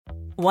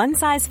One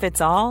size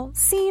fits all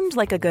seemed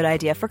like a good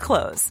idea for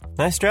clothes.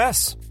 Nice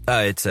dress.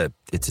 It's a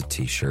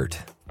t-shirt.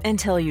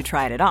 Until you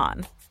tried it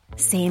on.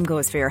 Same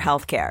goes for your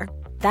healthcare.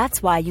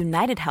 That's why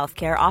United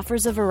Healthcare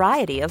offers a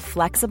variety of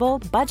flexible,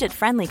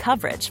 budget-friendly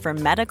coverage for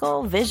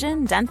medical,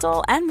 vision,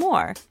 dental, and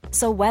more.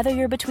 So whether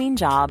you're between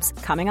jobs,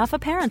 coming off a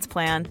parent's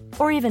plan,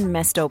 or even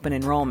missed open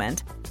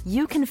enrollment,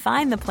 you can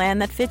find the plan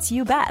that fits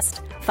you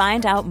best.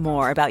 Find out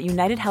more about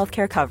United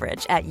Healthcare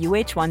coverage at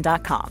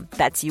uh1.com.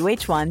 That's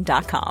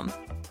uh1.com.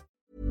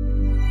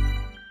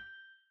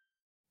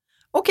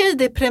 Okej,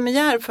 det är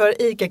premiär för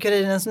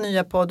ICA-Kurirens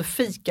nya podd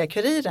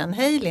Fika-Kuriren.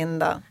 Hej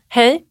Linda!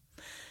 Hej!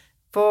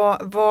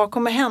 Vad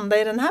kommer hända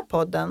i den här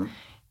podden?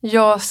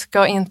 Jag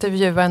ska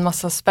intervjua en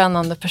massa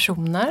spännande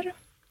personer.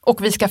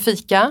 Och vi ska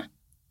fika.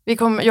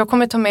 Jag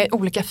kommer ta med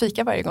olika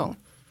fika varje gång.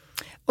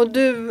 Och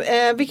du,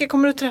 vilka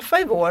kommer du träffa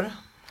i vår?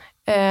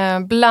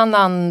 Bland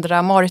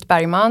andra Marit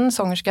Bergman,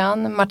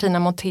 sångerskan, Martina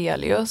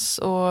Montelius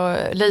och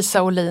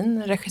Lisa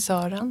Olin,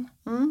 regissören.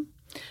 Mm.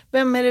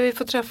 Vem är det vi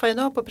får träffa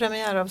idag på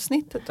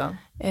premiäravsnittet då?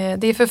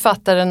 Det är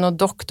författaren och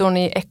doktorn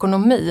i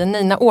ekonomi,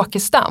 Nina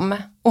Åkestam.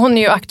 Och hon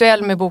är ju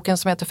aktuell med boken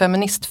som heter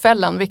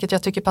Feministfällan, vilket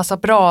jag tycker passar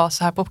bra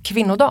så här på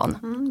kvinnodagen.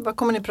 Vad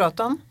kommer ni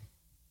prata om?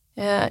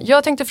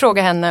 Jag tänkte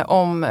fråga henne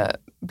om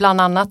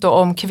bland annat då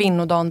om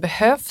kvinnodagen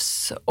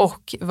behövs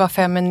och vad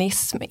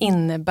feminism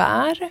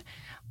innebär.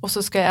 Och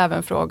så ska jag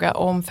även fråga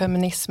om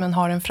feminismen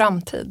har en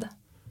framtid.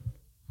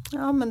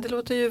 Ja, men det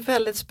låter ju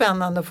väldigt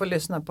spännande att få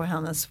lyssna på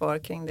hennes svar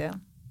kring det.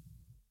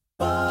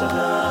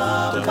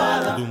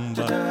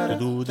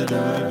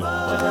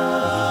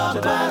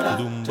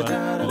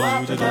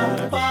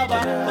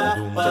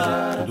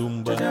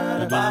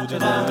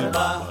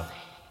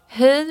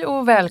 Hej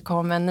och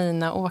välkommen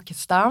Nina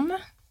Åkestam.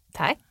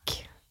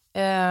 Tack.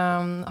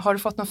 Har du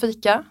fått någon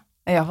fika?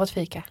 Jag har fått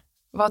fika.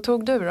 Vad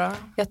tog du då?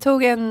 Jag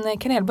tog en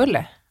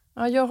kanelbulle.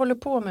 Ja, jag håller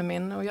på med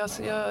min och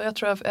jag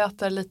tror jag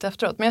äter lite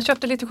efteråt. Men jag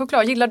köpte lite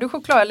choklad. Gillar du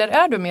choklad eller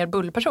är du mer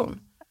bullperson?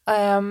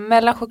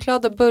 Mellan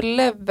choklad och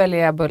bulle väljer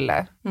jag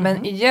bulle.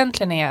 Men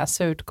egentligen är jag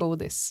surt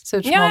smågodis.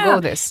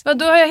 Ja,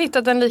 då har jag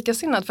hittat en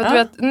likasinnad. För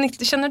att du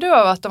vet, känner du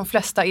av att de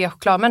flesta är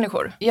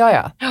chokladmänniskor?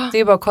 Ja. Det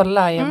är bara att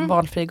kolla i en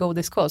valfri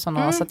godiskål som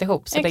de har satt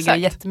ihop. Så Exakt. lägger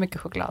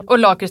jättemycket choklad. Och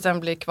lakritsen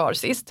blir kvar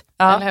sist.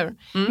 Ja. Eller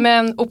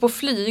hur? Och på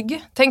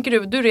flyg, tänker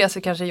du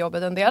reser kanske i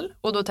jobbet en del.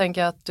 Och då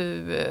tänker jag att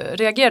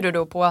reagerar du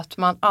då på att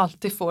man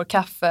alltid får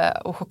kaffe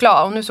och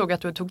choklad. Och nu såg jag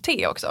att du tog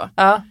te också.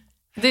 Ja.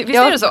 Visst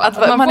är det så att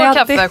man får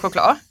alltid kaffe och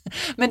choklad?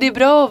 Men det är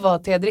bra att vara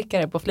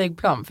tedrickare på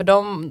flygplan. För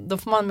då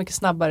får man mycket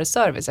snabbare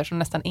service eftersom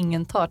nästan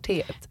ingen tar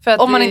teet.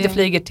 Om man inte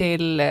flyger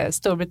till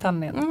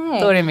Storbritannien.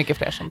 Då är det mycket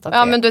fler som tar te.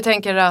 Ja, men du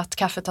tänker att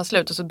kaffet tar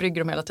slut och så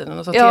brygger de hela tiden.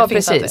 Och så ja, te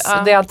precis.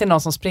 Ja. Det är alltid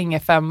någon som springer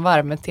 5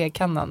 varv med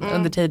tekannan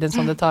under tiden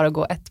som det tar att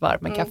gå 1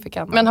 varv med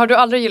kaffekannan. Men har du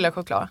aldrig gillat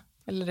choklad?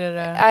 Eller är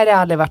det... Nej, det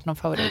har aldrig varit någon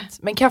favorit.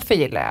 Men kaffe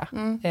gillar jag.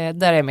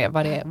 Där är jag mer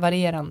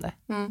varierande.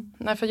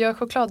 Nej, för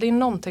choklad, det är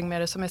någonting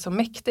med det som är så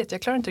mäktigt.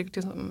 Jag klarar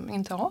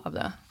inte av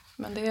det.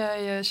 Men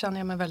det känner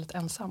jag mig väldigt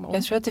ensam om.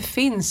 Jag tror att det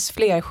finns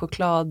fler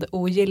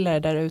chokladogillare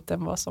där ute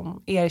än vad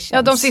som erkänns.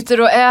 Ja, de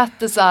sitter och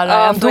äter så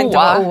här ändå.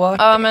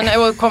 Ja, men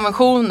och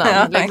konventionen.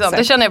 Ja, liksom.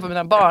 Det känner jag på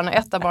mina barn.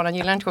 Ett av barnen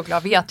gillar inte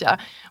choklad, vet jag.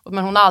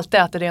 Men hon alltid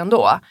äter det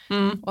ändå.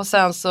 Och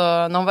sen så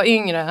när hon var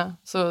yngre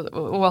så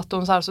åt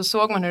hon så här, så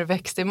såg man hur det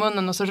växte i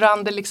munnen och så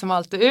rann det liksom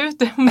alltid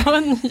ut i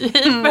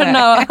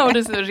mungiporna. Och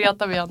det så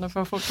retar vi henne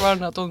för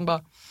fortfarande att hon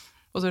bara,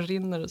 och så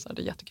rinner det så här,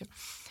 det är jättekul.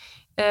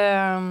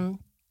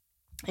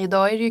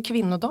 Idag är det ju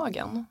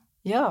kvinnodagen.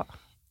 Ja.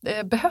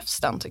 Behövs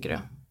den, tycker du?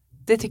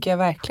 Det tycker jag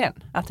verkligen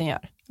att den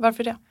gör.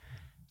 Varför det?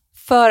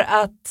 För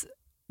att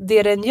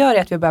det den gör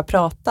är att vi börjar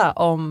prata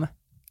om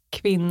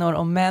kvinnor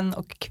och män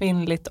och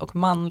kvinnligt och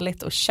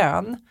manligt och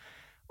kön.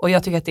 Och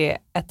jag tycker att det är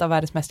ett av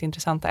världens mest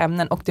intressanta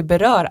ämnen. Och det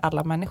berör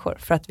alla människor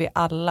för att vi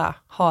alla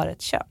har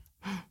ett kön.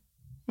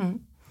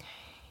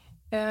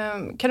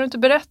 Kan du inte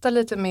berätta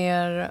lite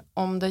mer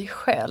om dig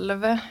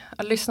själv?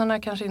 Lyssnarna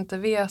kanske inte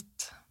vet.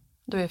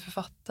 Du är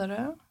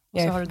författare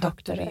och så har du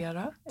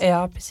doktorerat.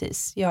 Ja,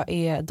 precis. Jag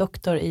är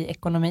doktor i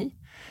ekonomi.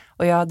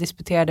 Och jag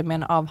disputerade med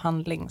en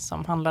avhandling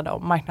som handlade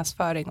om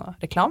marknadsföring och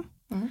reklam.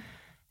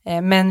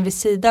 Men vid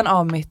sidan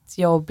av mitt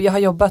jobb, jag har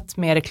jobbat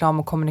med reklam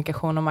och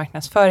kommunikation och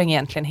marknadsföring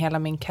egentligen hela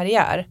min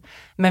karriär.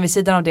 Men vid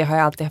sidan av det har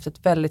jag alltid haft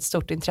ett väldigt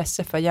stort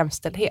intresse för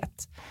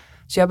jämställdhet.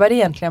 Så jag började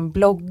egentligen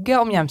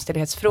blogga om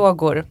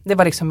jämställdhetsfrågor. Det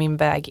var liksom min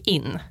väg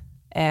in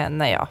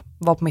när jag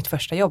var på mitt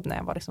första jobb när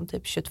jag var liksom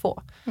typ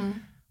 22.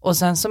 Och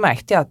sen så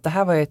märkte jag att det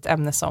här var ju ett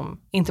ämne som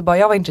inte bara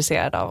jag var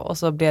intresserad av. Och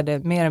så blev det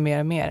mer och mer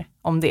och mer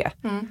om det.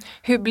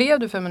 Hur blev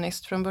du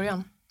feminist från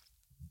början?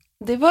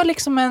 Det var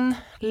liksom en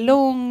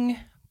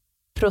lång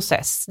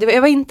process.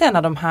 Jag var inte en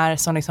av de här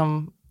som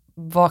liksom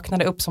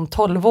vaknade upp som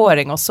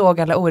 12-åring och såg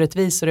alla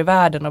orättvisor i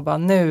världen och bara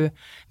nu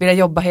vill jag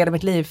jobba hela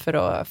mitt liv för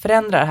att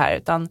förändra det här.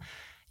 Utan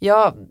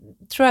jag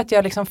tror att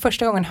jag liksom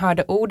första gången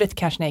hörde ordet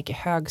kanske när jag gick i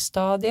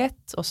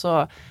högstadiet och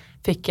så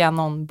fick jag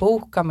någon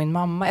bok av min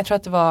mamma. Jag tror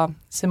att det var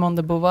Simone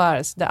de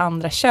Beauvoirs Det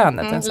andra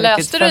könet.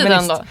 Läste du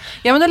den då?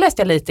 Ja, men då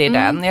läste jag lite i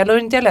den.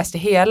 Jag läste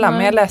hela,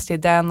 men jag läste i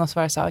den och så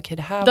var det så okej,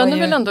 det här den var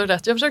är väl ändå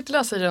rätt. Jag försökte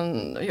läsa i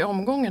den i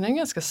omgången, den är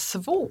ganska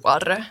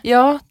svår.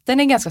 Ja, den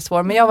är ganska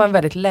svår, men jag var en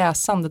väldigt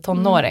läsande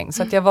tonåring.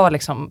 Så att jag var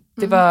liksom,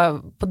 det var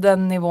på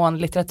den nivån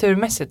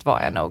litteraturmässigt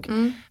var jag nog.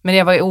 Men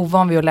jag var ju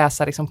ovan vid att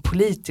läsa liksom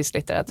politisk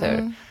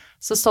litteratur.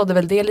 Så sådde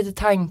väl det lite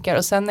tankar,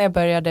 och sen när jag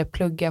började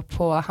plugga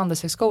på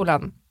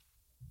Handelshögskolan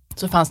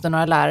så fanns det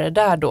några lärare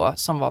där då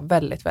som var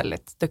väldigt,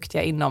 väldigt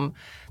duktiga inom,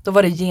 då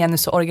var det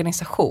genus och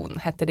organisation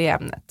hette det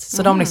ämnet.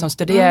 Så de liksom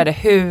studerade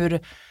hur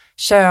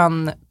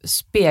kön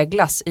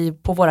speglas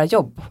på våra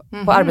jobb,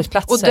 på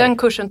arbetsplatser. Och den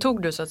kursen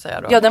tog du så att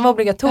säga då? Ja, den var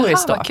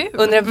obligatorisk då. Kul.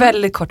 Under en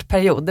väldigt kort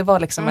period. Det var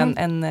liksom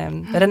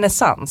en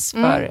renässans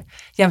för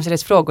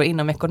jämställdhetsfrågor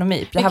inom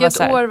ekonomi.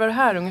 Vilket år var det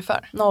här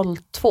ungefär?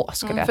 02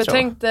 skulle jag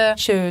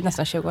tro.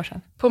 Nästan 20 år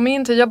sedan. På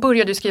min tid, jag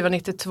började ju skriva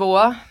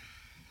 92.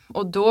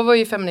 Och då var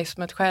ju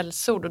feminism ett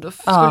skällsord och då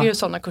skulle ju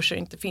sådana kurser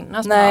inte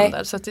finnas på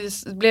Handel. Så att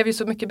det blev ju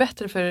så mycket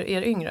bättre för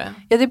er yngre.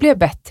 Ja, det blev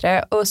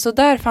bättre. Och så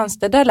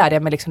där lärde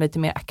jag mig liksom lite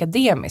mer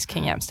akademiskt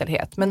kring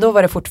jämställdhet. Men då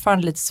var det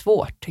fortfarande lite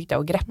svårt tyckte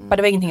jag att greppa.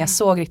 Det var ingenting jag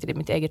såg riktigt i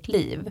mitt eget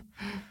liv.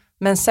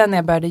 Men sen när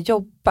jag började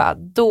jobba,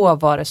 då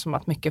var det som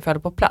att mycket föll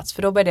på plats.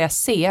 För då började jag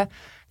se,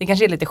 det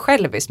kanske är lite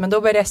själviskt, men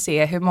då började jag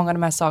se hur många av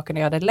de här sakerna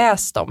jag hade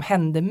läst om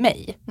hände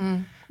mig.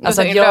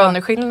 Alltså att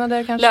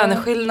löneskillnader kanske?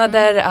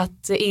 Löneskillnader,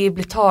 att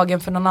bli tagen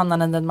för någon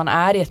annan än den man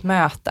är i ett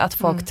möte. Att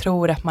folk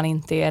tror att man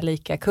inte är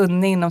lika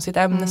kunnig inom sitt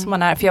ämne som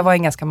man är. För jag var i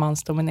en ganska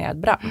mansdominerad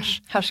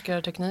bransch.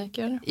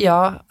 Härskartekniker?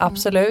 Ja,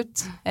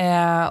 absolut.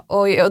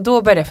 Och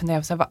då började jag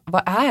fundera på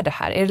vad är det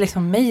här? Är det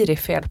liksom mig det är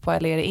fel på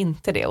eller är det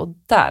inte det? Och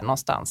där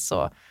någonstans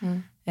så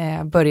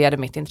började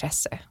mitt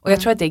intresse. Och jag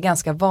tror att det är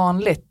ganska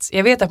vanligt.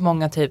 Jag vet att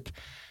många typ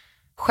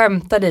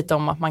skämtar lite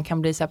om att man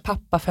kan bli så här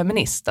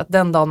pappafeminist. Att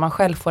den dagen man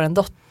själv får en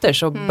dotter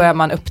så börjar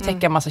man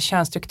upptäcka en massa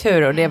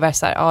könsstrukturer. Och det är väl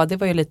så här, det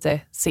var ju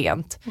lite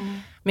sent.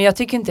 Men jag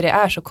tycker inte det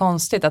är så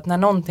konstigt att när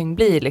någonting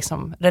blir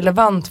liksom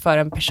relevant för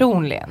en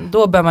personligen,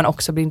 då bör man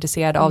också bli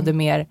intresserad av det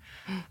mer,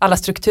 alla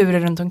strukturer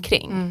runt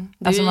omkring.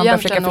 Det är alltså man bör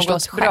försöka förstå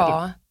sig själv.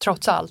 Bra,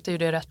 trots allt är ju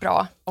det rätt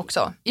bra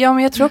också. Ja,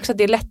 men jag tror också att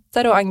det är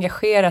lättare att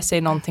engagera sig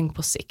i någonting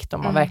på sikt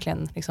om man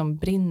verkligen liksom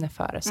brinner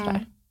för det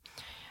sådär.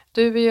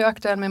 Du är ju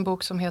aktuell med en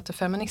bok som heter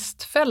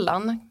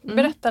Feministfällan.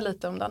 Berätta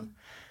lite om den.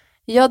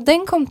 Ja,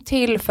 den kom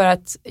till för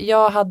att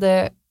jag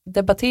hade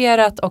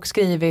debatterat och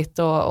skrivit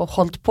och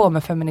hållit på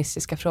med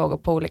feministiska frågor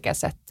på olika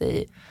sätt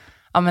i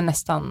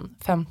nästan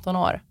 15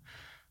 år.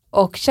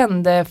 Och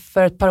kände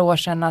för ett par år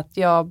sedan att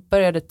jag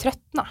började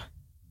tröttna.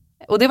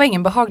 Och det var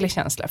ingen behaglig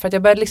känsla, för att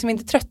jag började liksom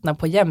inte tröttna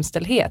på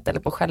jämställdhet eller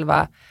på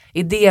själva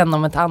idén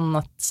om ett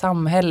annat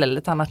samhälle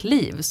eller ett annat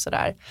liv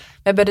sådär.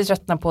 Men jag började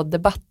tröttna på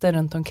debatten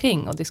runt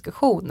omkring och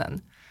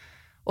diskussionen.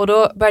 Och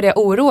då började jag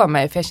oroa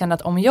mig, för jag kände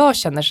att om jag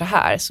känner så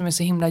här, som är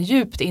så himla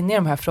djupt inne i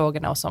de här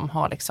frågorna och som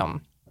har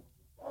liksom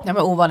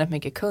ovanligt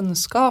mycket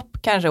kunskap,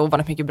 kanske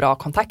ovanligt mycket bra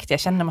kontakt. Jag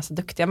känner en massa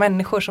duktiga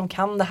människor som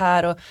kan det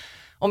här, och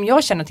om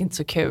jag känner att det inte är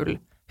så kul,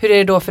 hur är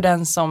det då för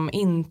den som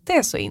inte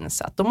är så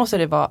insatt? Då måste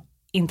det vara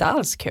inte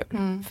alls kul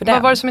för den.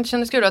 Vad var det som inte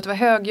kändes kul då? Att det var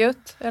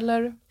högljutt?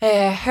 Eller?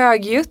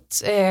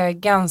 Högljutt,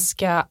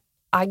 ganska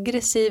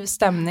aggressiv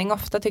stämning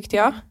ofta tyckte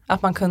jag.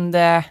 Att man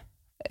kunde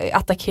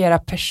attackera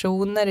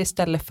personer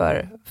istället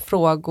för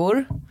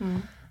frågor.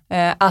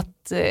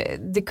 Att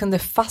det kunde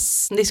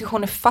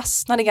diskussioner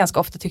fastnade ganska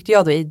ofta tyckte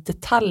jag då i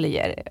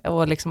detaljer.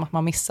 Och liksom att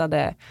man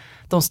missade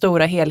de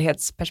stora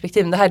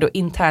helhetsperspektiven. Det här är då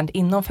internt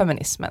inom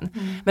feminismen.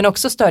 Men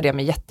också störde jag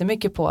mig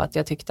jättemycket på att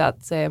jag tyckte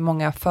att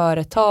många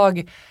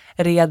företag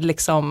red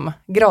liksom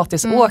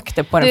gratis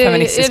åkte på den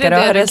feministiska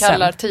rörelsen. Är det du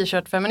kallar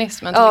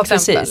t-shirt-feminismen till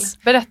exempel? Precis.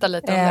 Berätta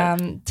lite om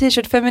det.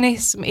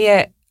 T-shirt-feminism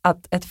är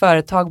att ett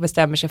företag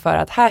bestämmer sig för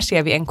att här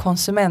ser vi en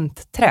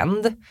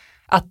konsumenttrend.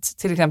 Att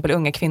till exempel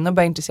unga kvinnor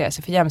börjar intressera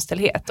sig för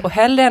jämställdhet. Och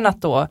hellre än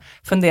att då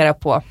fundera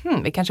på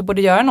vi kanske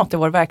borde göra något i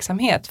vår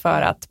verksamhet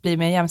för att bli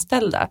mer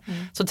jämställda.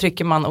 Så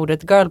trycker man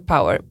ordet girl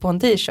power på en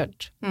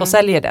t-shirt och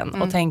säljer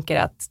den. Och tänker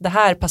att det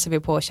här passar vi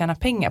på att tjäna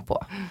pengar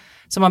på.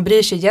 Så man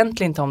bryr sig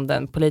egentligen inte om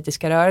den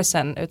politiska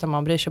rörelsen, utan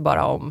man bryr sig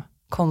bara om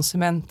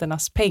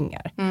konsumenternas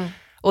pengar.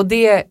 Och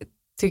det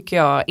tycker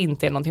jag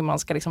inte är någonting man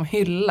ska liksom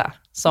hylla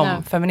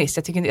som feminist.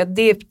 Jag tycker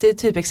det är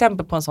typ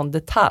exempel på en sån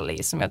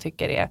detalj som jag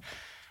tycker är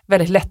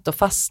väldigt lätt att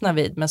fastna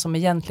vid, men som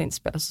egentligen inte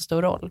spelar så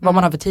stor roll. Vad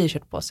man har för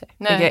t-shirt på sig.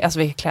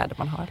 Vilka kläder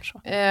man har.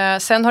 Så.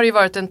 Sen har det ju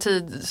varit en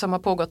tid som har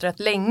pågått rätt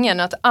länge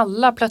när att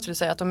alla plötsligt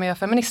säger att de är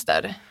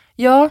feminister.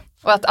 Ja.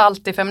 Och att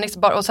allt är feminist.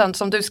 Och sen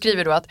som du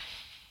skriver då att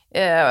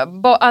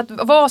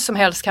vad som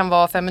helst kan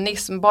vara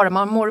feminism bara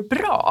man mår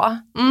bra.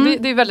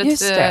 Det är väldigt,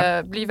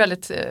 blir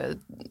väldigt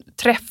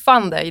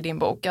träffande i din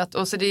bok.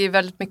 Och så det är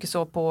väldigt mycket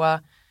så på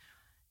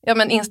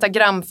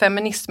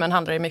Instagram-feminismen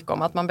handlar ju mycket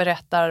om att man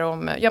berättar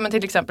om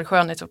till exempel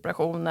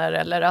skönhetsoperationer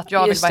eller att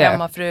jag vill vara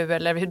hemmafru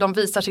eller hur de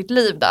visar sitt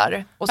liv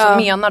där. Och så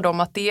menar de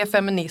att det är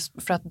feminism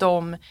för att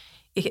de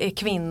är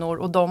kvinnor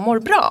och de mår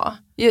bra.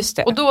 Just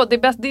det. Och då,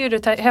 det är ju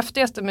det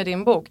häftigaste med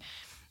din bok.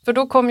 För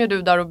då kom ju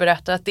du där och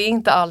berättade att det är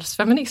inte alls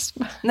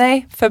feminism.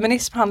 Nej,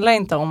 feminism handlar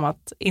inte om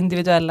att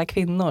individuella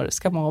kvinnor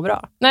ska må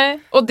bra. Nej,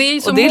 och det är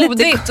ju så det är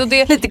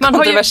modigt. Lite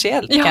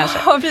kontroversiellt kanske.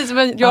 Ja, precis.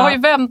 Men jag har ju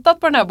väntat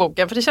på den här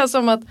boken, för det känns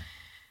som att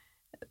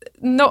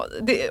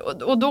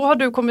och då har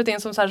du kommit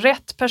in som så här,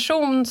 rätt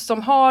person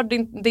som har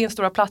din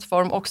stora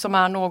plattform och som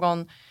är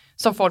någon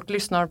som folk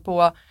lyssnar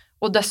på,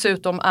 och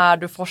dessutom är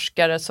du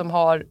forskare som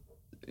har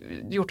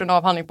gjort en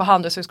avhandling på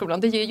Handelshögskolan.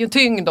 Det ger ju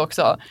tyngd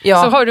också.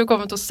 Ja. Så har du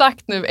kommit och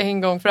sagt nu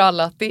en gång för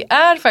alla att det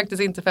är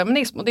faktiskt inte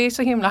feminism, och det är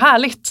så himla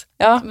härligt.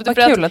 Ja, vad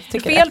kul att du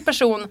tycker fel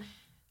person,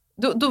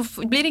 då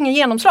blir det ingen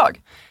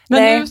genomslag.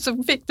 Men nu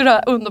så fick du det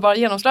här underbara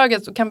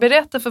genomslaget och kan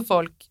berätta för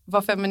folk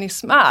vad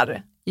feminism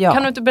är. Ja.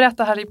 Kan du inte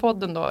berätta här i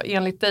podden då,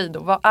 enligt dig då,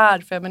 vad är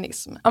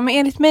feminism? Ja, men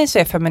enligt mig så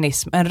är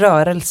feminism en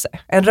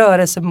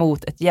rörelse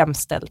mot ett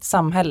jämställt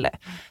samhälle.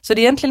 Så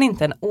det är egentligen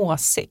inte en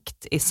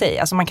åsikt i sig.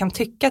 Alltså man kan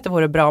tycka att det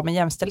vore bra med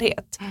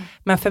jämställdhet.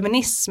 Men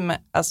feminism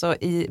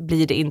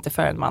blir det inte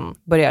förrän man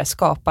börjar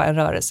skapa en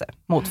rörelse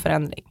mot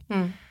förändring.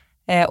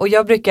 Och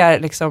jag brukar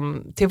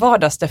liksom till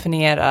vardags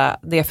definiera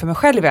det för mig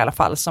själv i alla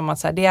fall som att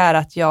så här, det är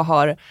att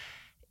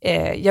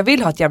jag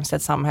vill ha ett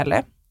jämställt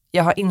samhälle.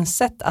 Jag har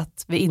insett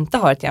att vi inte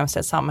har ett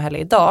jämställt samhälle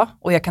idag,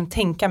 och jag kan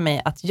tänka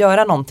mig att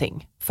göra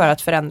någonting för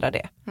att förändra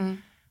det.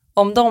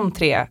 Om de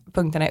 3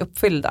 punkterna är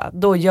uppfyllda,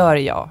 då gör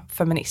jag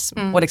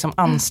feminism och liksom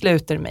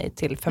ansluter mig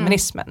till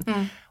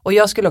feminismen. Och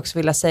jag skulle också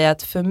vilja säga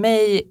att för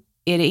mig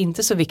är det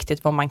inte så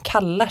viktigt vad man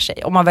kallar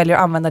sig. Om man väljer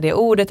att använda det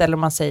ordet eller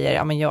om man säger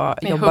jag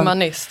jobbar...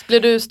 Humanist.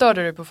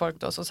 Störde du på folk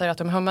då som säger att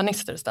de är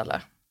humanister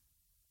istället?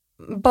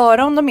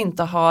 Bara om de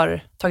inte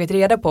har tagit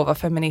reda på vad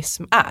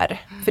feminism är.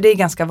 För det är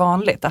ganska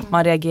vanligt att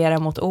man reagerar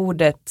mot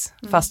ordet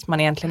fast man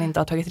egentligen inte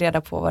har tagit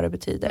reda på vad det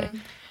betyder.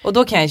 Och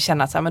då kan jag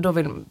känna att men då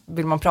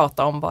vill man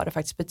prata om vad det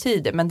faktiskt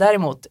betyder. Men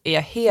däremot är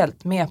jag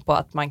helt med på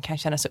att man kan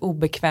känna sig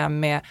obekväm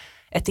med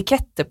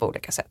etiketter på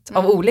olika sätt.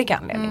 Av olika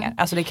anledningar.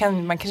 Alltså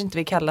man kanske inte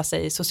vill kalla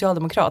sig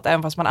socialdemokrat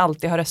även fast man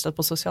alltid har röstat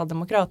på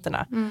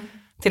Socialdemokraterna.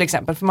 Till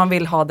exempel, för man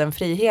vill ha den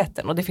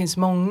friheten. Och det finns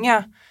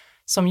många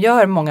som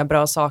gör många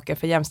bra saker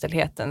för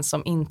jämställdheten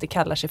som inte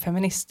kallar sig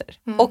feminister.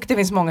 Och det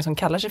finns många som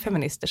kallar sig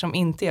feminister som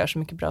inte gör så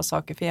mycket bra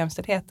saker för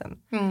jämställdheten.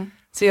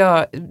 Så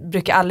jag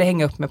brukar aldrig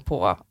hänga upp mig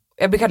på,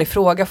 jag brukar aldrig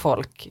fråga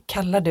folk,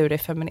 kallar du dig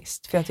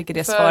feminist? För jag tycker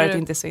det svaret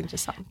inte är så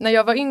intressant. När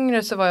jag var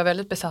yngre så var jag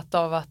väldigt besatt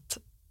av att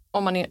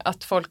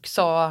folk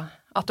sa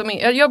att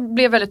jag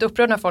blev väldigt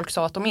upprörd när folk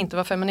sa att de inte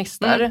var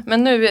feminister.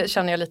 Men nu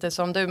känner jag lite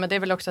som du, men det är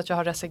väl också att jag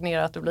har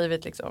resignerat och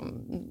blivit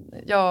liksom,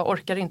 jag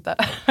orkar inte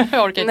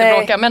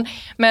bråka.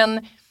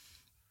 Men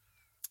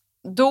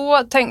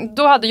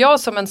då hade jag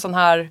som en sån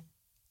här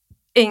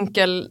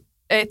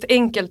ett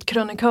enkelt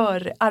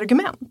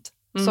krönikörargument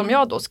som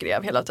jag då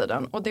skrev hela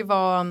tiden. Och det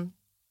var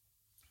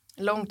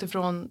långt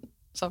ifrån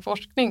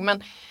forskning,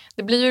 men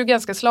det blir ju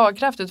ganska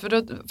slagkraftigt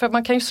för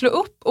man kan ju slå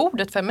upp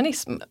ordet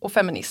feminism och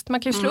feminist, man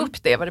kan ju slå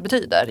upp det vad det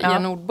betyder i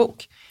en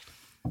ordbok.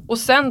 Och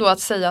sen då att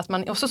säga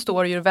att och så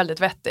står det ju väldigt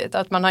vettigt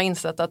att man har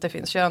insett att det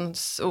finns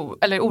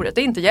eller ordet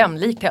är inte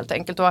jämlikt helt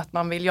enkelt, och att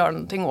man vill göra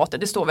någonting åt det.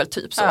 Det står väl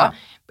typ så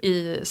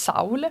i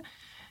Saul.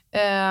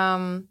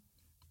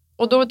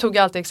 Och då tog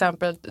jag alltid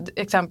exemplet.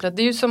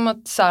 Det är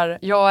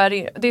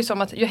ju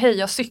som att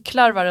jag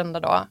cyklar varenda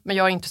dag, men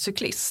jag är inte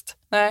cyklist.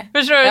 Nej.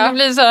 Förstår du? Det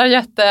blir så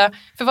här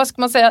för vad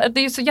ska man säga? Det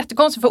är ju så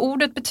jättekonstigt, för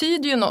ordet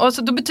betyder ju något.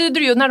 Alltså då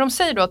betyder det ju, när de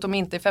säger då att de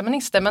inte är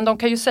feminister, men de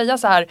kan ju säga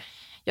så här,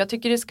 jag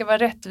tycker det ska vara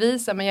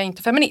rättvisa, men jag är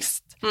inte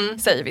feminist.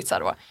 Säger vissa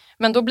då.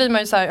 Men då blir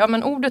man ju så här, ja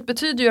men ordet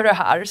betyder ju det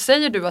här.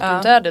 Säger du att du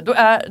inte är det,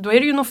 då är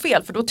det ju något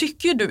fel. För då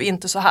tycker du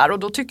inte så här, och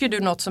då tycker du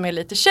något som är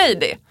lite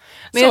shady.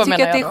 Men jag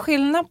tycker att det är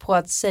skillnad på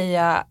att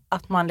säga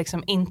att man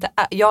liksom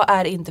jag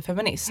är inte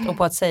feminist. Och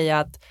på att säga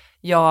att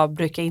jag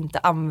brukar inte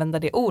använda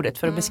det ordet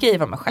för att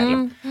beskriva mig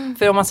själv.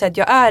 För om man säger att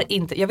jag är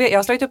inte, jag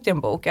har slagit upp det i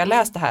en bok, jag har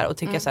läst det här och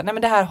tycker så här, nej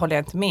men det här håller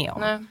jag inte med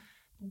om.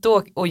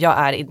 Och jag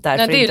är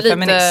därför inte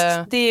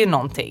feminist. Det är ju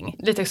någonting.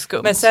 Lite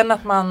skumt. Men sen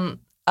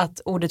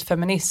att ordet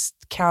feminist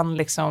kan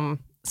liksom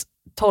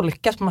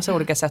tolkas på massa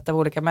olika sätt av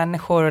olika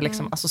människor och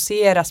liksom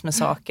associeras med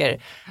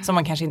saker som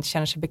man kanske inte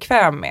känner sig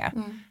bekväm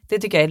med. Det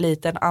tycker jag är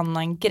lite en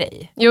annan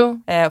grej.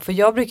 Jo. För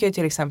jag brukar ju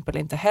till exempel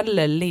inte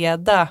heller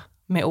leda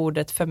med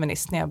ordet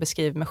feminist när jag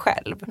beskriver mig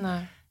själv.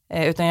 Nej.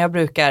 Utan jag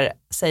brukar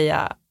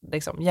säga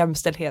liksom,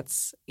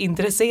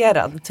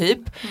 jämställdhetsintresserad typ.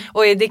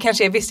 Och det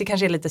kanske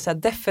är lite så här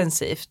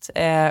defensivt.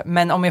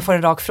 Men om jag får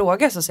en rak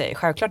fråga så säger jag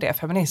självklart är jag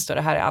feminist och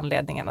det här är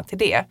anledningarna till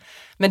det.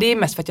 Men det är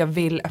mest för att jag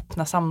vill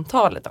öppna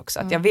samtalet också.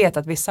 Att jag vet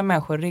att vissa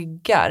människor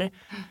ryggar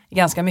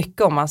ganska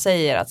mycket om man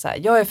säger att så här,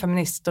 jag är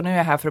feminist och nu är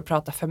jag här för att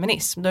prata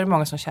feminism. Då är det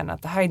många som känner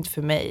att det här är inte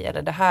för mig.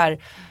 Eller det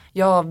här,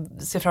 jag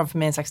ser framför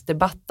mig en slags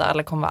debatt där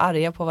alla kommer vara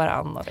arga på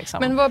varandra. Liksom.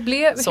 Men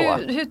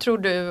hur tror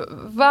du,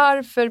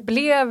 varför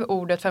blev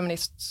ordet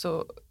feminist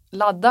så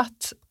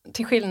laddat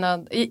till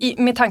skillnad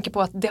med tanke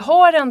på att det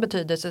har en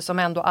betydelse som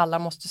ändå alla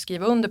måste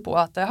skriva under på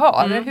att det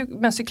har.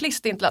 Men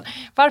cyklist är inte laddat.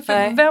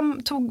 Varför?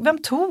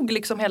 Vem tog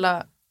liksom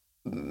hela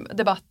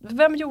debatt?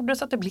 Vem gjorde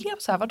så att det blev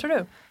så här? Vad tror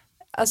du?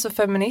 Alltså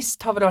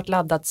feminist har väl varit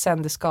laddat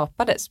sedan det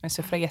skapades med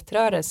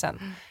suffragettrörelsen.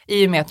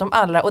 I och med att de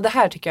alla, och det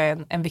här tycker jag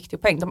är en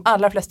viktig poäng, de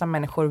allra flesta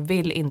människor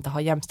vill inte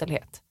ha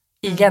jämställdhet.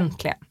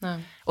 Egentligen.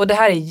 Och det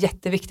här är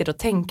jätteviktigt att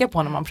tänka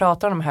på när man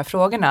pratar om de här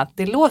frågorna. Att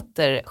det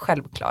låter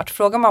självklart.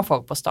 Frågar man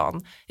folk på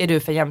stan, är du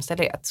för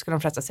jämställdhet? Skulle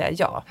de flesta säga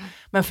ja.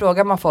 Men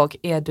frågar man folk,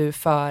 är du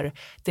för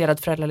delad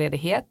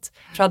föräldraledighet?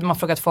 Så hade man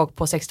frågat folk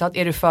på 60-talet,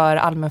 är du för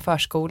allmän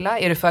förskola?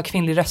 Är du för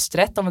kvinnlig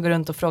rösträtt? Om vi går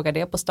runt och frågar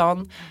det på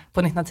stan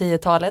på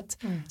 1910-talet.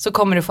 Så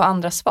kommer du få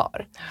andra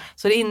svar.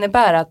 Så det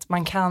innebär att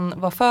man kan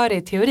vara för det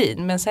i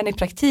teorin. Men sen i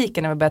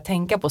praktiken när vi börjar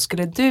tänka på,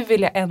 skulle du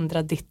vilja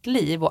ändra ditt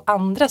liv och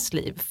andras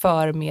liv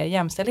för mer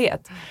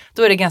jämställdhet,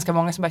 då är det ganska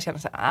många som bara känner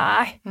sig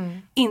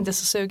inte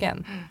så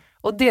sugen.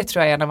 Och det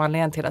tror jag är en av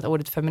anledningarna till att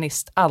ordet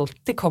feminist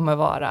alltid kommer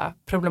vara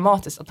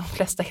problematiskt, att de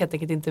flesta helt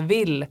enkelt inte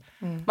vill,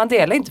 man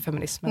delar inte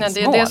feminismens mål. Nej,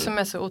 det är det som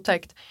är så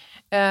otäckt.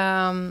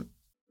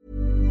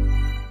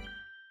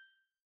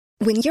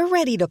 When you're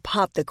ready to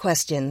pop the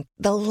question,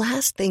 the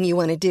last thing you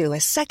want to do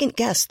is second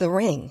guess the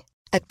ring.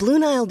 At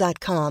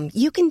BlueNile.com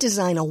you can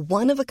design a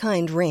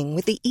one-of-a-kind ring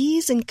with the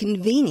ease and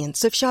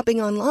convenience of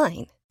shopping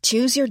online.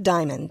 Choose your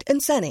diamond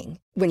and setting.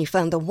 When you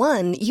find the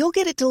one, you'll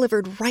get it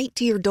delivered right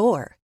to your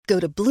door. Go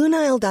to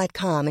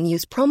BlueNile.com and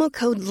use promo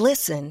code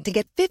LISTEN to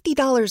get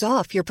 $50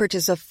 off your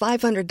purchase of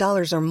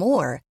 $500 or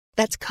more.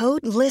 That's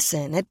code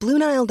LISTEN at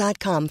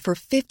BlueNile.com for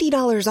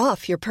 $50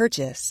 off your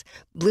purchase.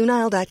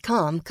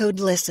 BlueNile.com, code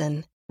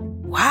LISTEN.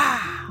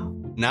 Wow!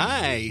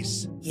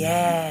 Nice!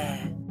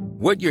 Yeah!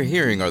 What you're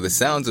hearing are the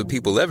sounds of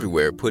people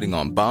everywhere putting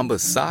on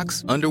Bombas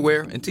socks,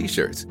 underwear, and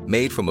T-shirts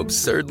made from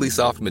absurdly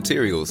soft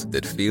materials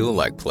that feel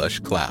like plush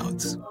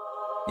clouds.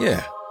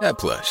 Yeah, that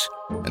plush.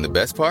 And the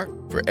best part?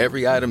 For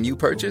every item you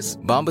purchase,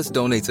 Bombas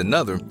donates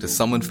another to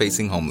someone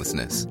facing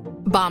homelessness.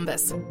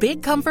 Bombas.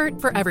 Big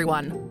comfort for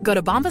everyone. Go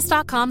to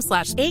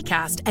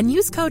bombas.com/ACAST and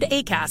use code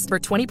ACAST for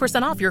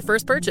 20% off your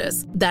first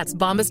purchase. That's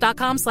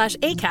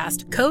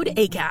bombas.com/ACAST. Code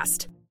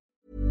ACAST.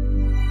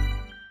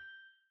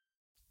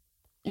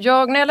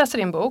 När jag läste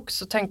din bok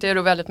så tänkte jag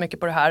då väldigt mycket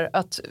på det här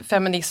att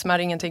feminism är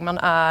ingenting man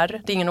är,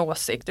 det är ingen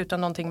åsikt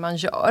utan någonting man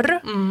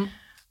gör.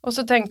 Och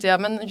så tänkte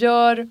jag, men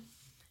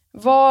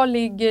vad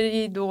ligger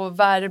i då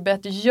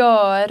verbet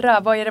göra?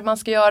 Vad är det man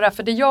ska göra?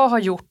 För det jag har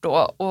gjort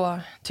då och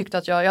tyckte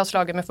att jag har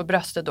slagit mig för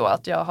bröstet då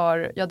att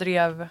jag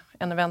drev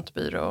en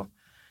eventbyrå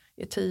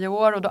i 10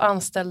 år och då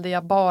anställde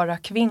jag bara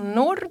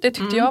kvinnor. Det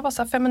tyckte jag var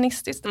så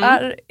feministiskt.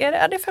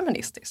 Är det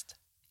feministiskt?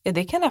 Ja,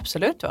 det kan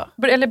absolut vara.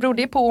 Eller beror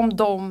det på om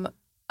de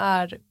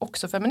är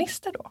också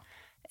feminister då?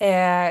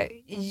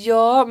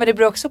 Ja, men det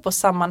beror också på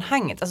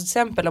sammanhanget. Alltså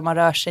till exempel om man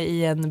rör sig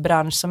i en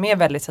bransch som är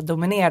väldigt så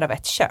dominerad av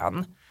ett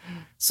kön.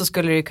 Så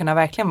skulle det kunna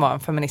verkligen vara en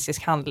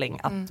feministisk handling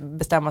att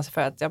bestämma sig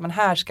för att men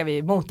här ska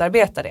vi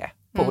motarbeta det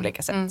på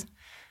olika sätt.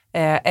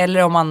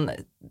 Eller om man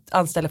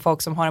anställer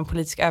folk som har en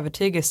politisk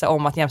övertygelse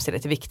om att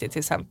jämställdhet är viktigt till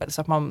exempel.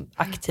 Så att man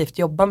aktivt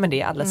jobbar med det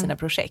i alla sina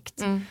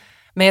projekt.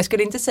 Men jag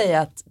skulle inte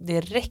säga att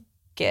det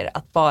räcker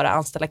att bara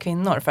anställa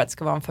kvinnor för att det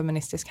ska vara en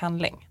feministisk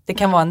handling. Det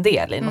kan vara en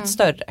del i något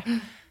större.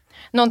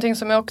 Någonting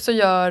som jag också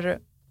gör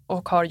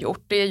och har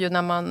gjort, det är ju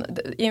när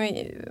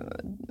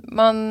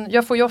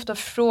jag får ju ofta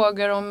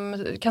frågor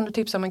om, kan du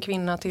tipsa om en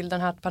kvinna till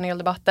den här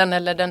paneldebatten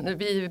eller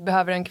vi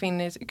behöver en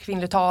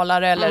kvinnlig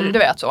talare eller du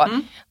vet så.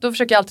 Då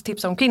försöker jag alltid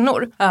tipsa om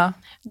kvinnor.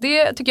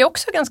 Det tycker jag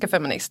också är ganska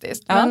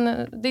feministiskt.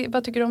 Men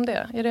vad tycker du om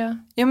det? Är det?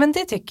 Jo, men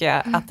det tycker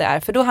jag att det är.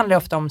 För då handlar det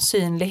ofta om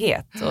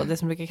synlighet och det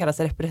som brukar kallas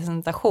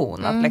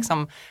representation. Att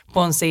liksom på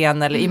en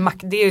scen eller i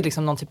makt, det är ju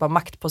liksom någon typ av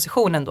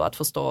maktposition ändå att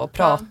få stå och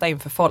prata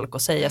inför folk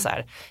och säga så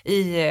här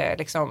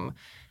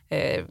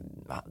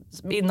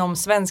inom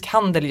svensk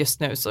handel just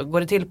nu så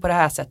går det till på det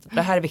här sättet.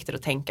 Det här är viktigt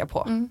att tänka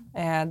på.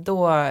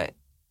 Då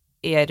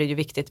är det ju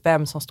viktigt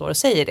vem som står och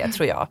säger det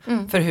tror jag.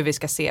 För hur vi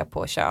ska se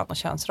på kön och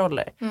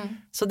könsroller.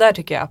 Så där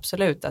tycker jag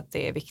absolut att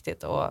det är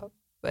viktigt att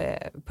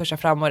pusha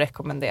fram och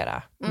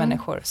rekommendera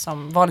människor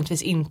som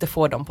vanligtvis inte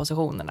får de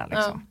positionerna.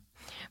 Liksom.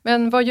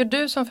 Men vad gör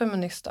du som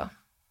feminist då?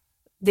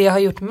 Det jag har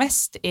gjort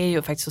mest är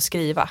ju faktiskt att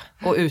skriva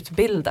och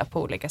utbilda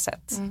på olika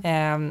sätt.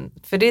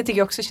 För det tycker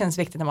jag också känns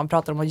viktigt när man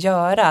pratar om att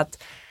göra.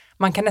 Att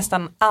man kan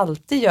nästan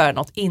alltid göra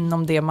något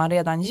inom det man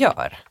redan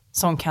gör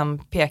som kan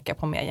peka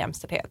på mer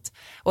jämställdhet.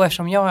 Och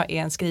eftersom jag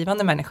är en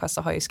skrivande människa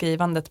så har ju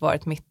skrivandet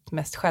varit mitt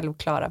mest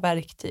självklara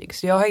verktyg.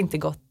 Så jag har inte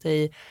gått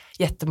i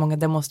jättemånga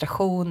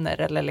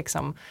demonstrationer eller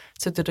liksom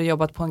suttit och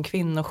jobbat på en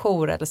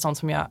kvinnojour eller sånt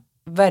som jag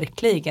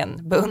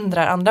verkligen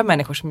beundrar andra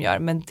människor som gör.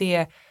 Men det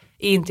är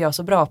inte jag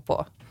så bra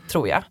på,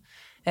 tror jag.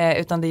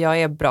 Utan det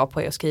jag är bra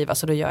på är att skriva,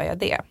 så då gör jag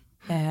det.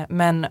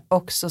 Men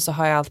också så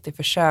har jag alltid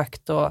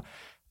försökt att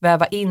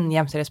väva in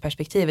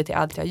jämställdhetsperspektivet i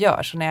allt jag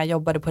gör. Så när jag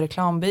jobbade på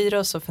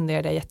reklambyrå så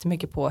funderade jag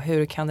jättemycket på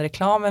hur kan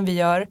reklamen vi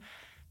gör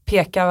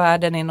peka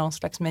världen i någon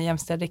slags mer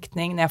jämställd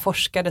riktning. När jag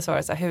forskade så var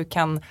det så här, hur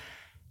kan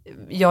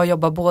jag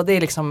jobba både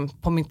liksom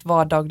på mitt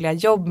vardagliga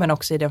jobb men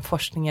också i den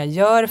forskning jag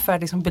gör för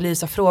att liksom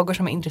belysa frågor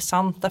som är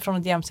intressanta från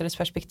ett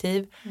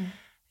jämställdhetsperspektiv.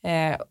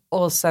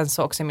 Och sen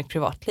så också i mitt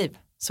privatliv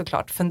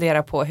såklart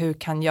fundera på hur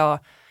kan jag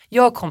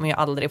jag kommer ju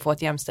aldrig få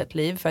ett jämställt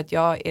liv för att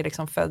jag är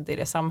liksom född i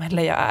det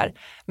samhälle jag är.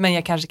 Men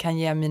jag kanske kan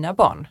ge mina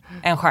barn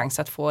en chans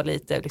att få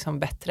lite liksom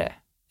bättre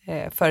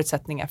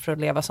förutsättningar för att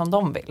leva som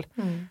de vill.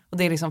 Och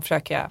det är liksom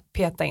försöka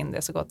peta in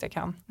det så gott jag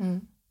kan.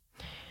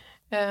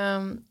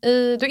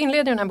 Du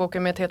inleder den här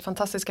boken med ett helt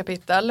fantastiskt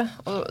kapitel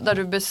där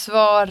du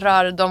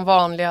besvarar de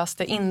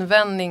vanligaste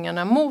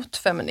invändningarna mot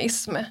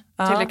feminism.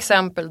 Till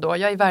exempel då,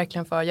 jag är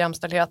verkligen för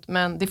jämställdhet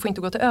men det får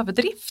inte gå till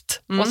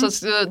överdrift. Och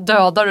så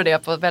dödar du det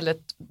på ett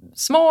väldigt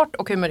smart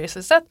och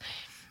humoristiskt sätt.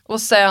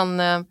 Och sen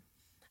är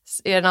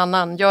det en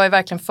annan, jag är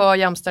verkligen för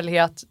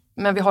jämställdhet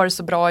men vi har det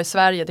så bra i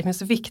Sverige, det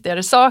finns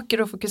viktigare saker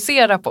att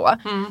fokusera på.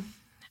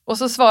 Och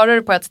så svarar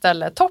du på ett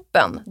ställe,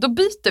 toppen, då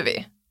byter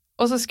vi.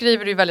 Och så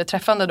skriver du väldigt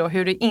träffande då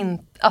hur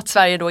att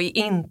Sverige då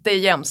inte är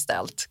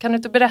jämställt. Kan du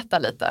inte berätta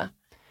lite?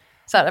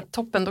 Så här,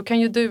 toppen, då kan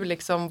ju du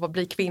liksom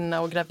bli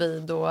kvinna och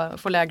gravid och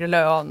få lägre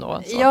lön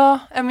och så. Ja,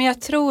 men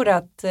jag tror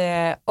att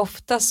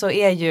ofta så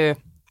är ju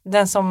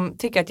den som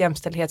tycker att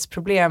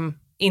jämställdhetsproblem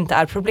inte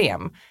är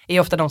problem är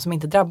ofta de som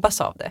inte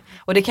drabbas av det.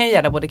 Och det kan ju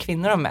gälla både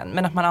kvinnor och män.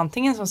 Men att man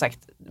antingen som sagt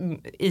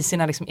i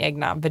sina liksom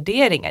egna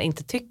värderingar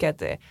inte tycker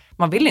att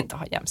man vill inte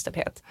ha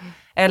jämställdhet.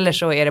 Eller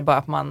så är det bara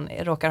att man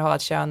råkar ha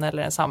ett kön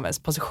eller en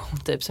samhällsposition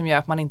typ som gör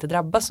att man inte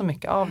drabbas så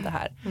mycket av det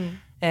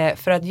här.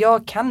 För att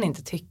jag kan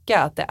inte tycka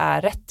att det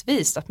är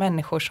rättvist att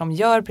människor som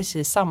gör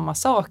precis samma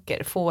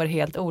saker får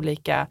helt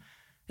olika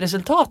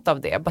resultat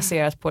av det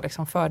baserat på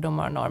liksom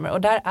fördomar och normer.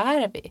 Och där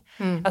är vi.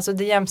 Alltså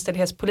det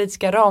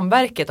jämställdhetspolitiska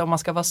ramverket, om man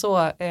ska vara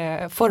så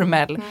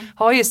formell,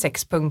 har ju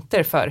 6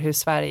 punkter för hur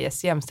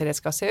Sveriges jämställdhet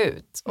ska se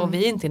ut. Och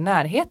vi är inte i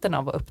närheten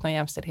av att uppnå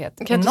jämställdhet.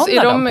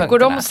 Går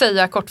de att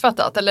säga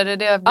kortfattat? Eller är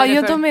det,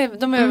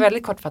 de är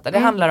väldigt kortfattade.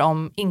 Det handlar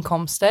om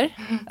inkomster.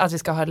 Att vi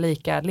ska ha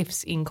lika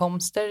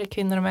livsinkomster,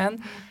 kvinnor och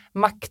män.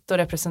 Makt och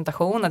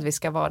representation. Att vi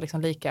ska vara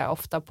liksom lika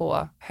ofta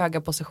på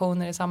höga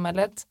positioner i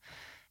samhället.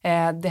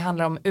 Det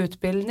handlar om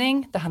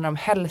utbildning, det handlar om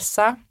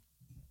hälsa,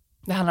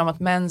 det handlar om att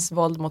mäns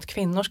våld mot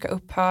kvinnor ska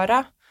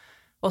upphöra.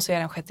 Och så är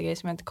det en 6:e grej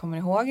som jag inte kommer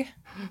ihåg,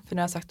 för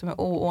nu har jag sagt det med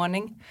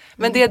oordning.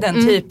 Men det är den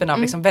typen av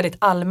liksom väldigt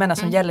allmänna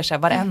som gäller sig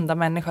varenda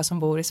människa som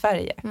bor i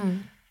Sverige.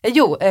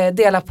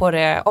 Dela på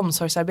det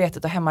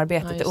omsorgsarbetet och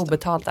hemarbetet, det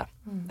obetalda.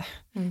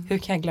 Hur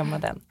kan jag glömma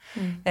den?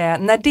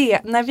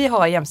 När vi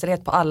har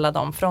jämställdhet på alla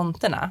de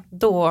fronterna,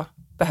 då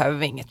behöver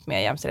vi inget mer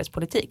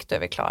jämställdhetspolitik, då är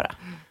vi klara.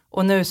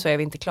 Och nu så är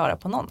vi inte klara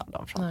på någon av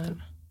de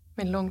fronterna.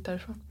 Men långt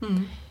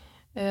därifrån.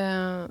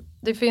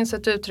 Det finns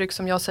ett uttryck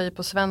som jag säger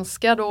på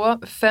svenska då.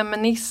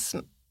 Feminism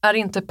är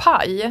inte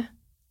paj.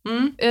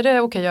 Är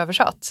det okej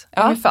översatt?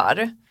 Ja.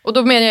 Ungefär. Och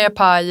då menar jag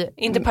paj.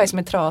 Inte paj som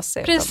är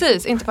trasig.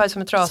 Precis, inte paj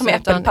som är trasig. Som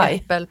äppelpaj.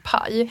 Utan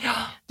äppelpaj. Ja.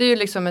 Det är ju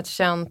liksom ett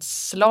känt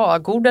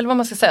slagord eller vad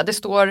man ska säga.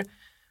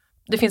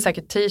 Det finns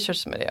säkert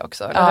t-shirts med det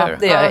också, eller hur?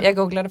 Det gör det. Jag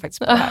googlade faktiskt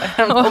på det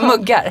här. Och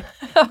muggar.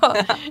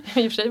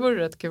 I och för sig vore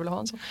det rätt kul att ha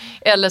en sån.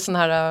 Eller sån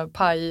här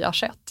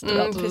pajarsett. Det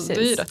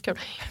är ju rätt kul.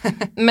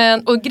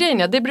 Och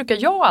grejen är, det brukar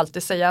jag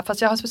alltid säga,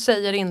 fast jag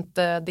säger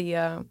inte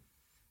det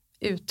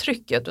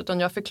uttrycket, utan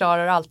jag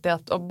förklarar alltid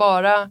att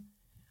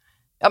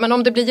men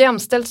om det blir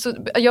jämställt så,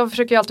 jag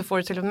försöker ju alltid få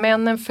det till att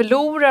männen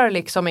förlorar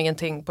liksom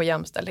ingenting på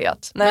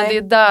jämställdhet. Nej. Men det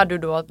är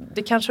där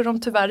det kanske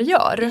de tyvärr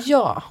gör.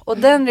 Ja, och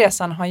den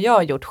resan har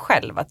jag gjort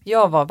själv. Att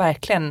jag var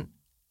verkligen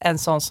en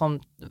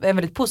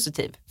väldigt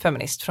positiv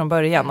feminist från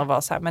början och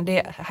var så här, men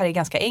det här är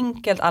ganska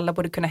enkelt, alla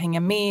borde kunna hänga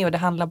med och det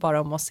handlar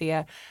bara om att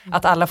se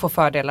att alla får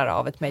fördelar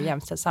av ett mer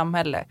jämställt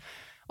samhälle.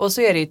 Och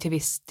så är det ju till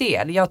viss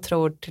del. Jag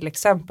tror till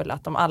exempel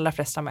att de allra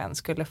flesta män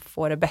skulle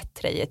få det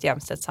bättre i ett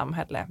jämställt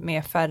samhälle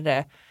med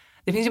färre.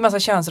 Det finns ju massa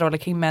könsroller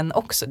kring män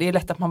också. Det är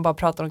lätt att man bara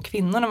pratar om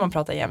kvinnor när man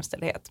pratar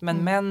jämställdhet. Men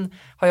män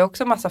har ju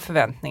också massa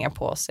förväntningar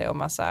på sig och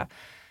massa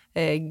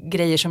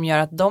grejer som gör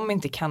att de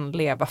inte kan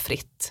leva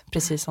fritt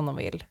precis som de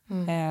vill.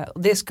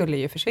 Och det skulle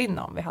ju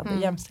försvinna om vi hade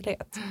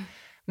jämställdhet.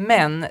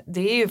 Men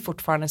det är ju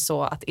fortfarande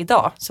så att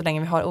idag, så länge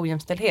vi har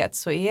ojämställdhet,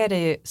 så är det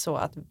ju så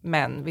att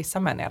vissa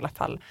män i alla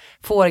fall,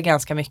 får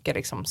ganska mycket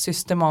liksom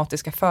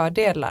systematiska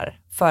fördelar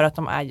för att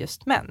de är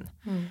just män.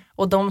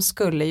 Och de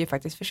skulle ju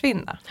faktiskt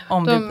försvinna.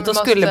 Då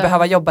skulle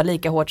behöva jobba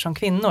lika hårt som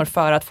kvinnor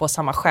för att få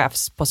samma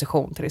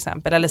chefsposition till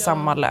exempel, eller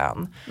samma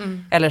lön.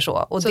 Eller så.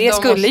 Och så det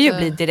skulle ju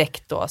bli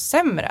direkt då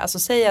sämre. Alltså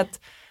säg att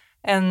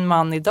en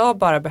man idag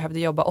bara behövde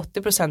jobba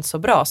 80% så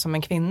bra som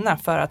en kvinna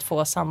för att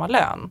få samma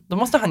lön. Då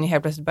måste han ju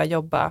helt plötsligt börja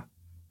jobba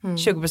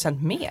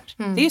 20% mer.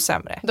 Det är ju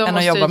sämre än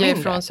att jobba mindre. De måste ge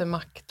ifrån sig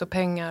makt och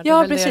pengar. Ja,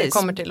 det är väl det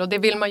kommer till. Och det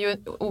vill man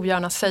ju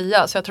ogärna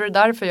säga. Så jag tror det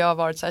är därför jag har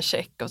varit så här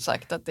check och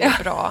sagt att det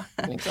är bra.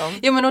 Liksom.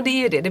 Ja, men och det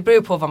är ju det. Det beror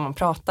ju på vad man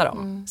pratar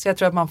om. Så jag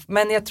tror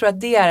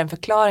att det är en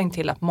förklaring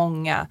till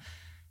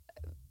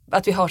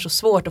att vi har så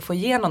svårt att få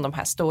igenom de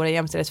här stora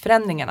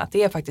jämställdhetsförändringarna. Att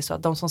det är faktiskt så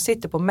att de som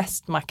sitter på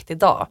mest makt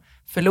idag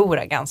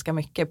förlorar ganska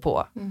mycket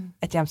på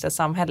ett jämställt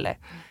samhälle.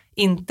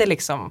 Inte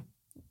liksom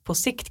på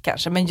sikt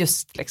kanske, men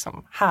just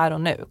liksom här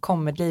och nu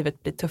kommer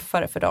livet bli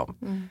tuffare för dem.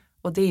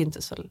 Och det är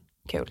inte så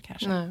kul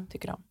kanske,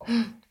 tycker de.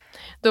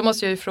 Då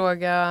måste jag ju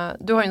fråga,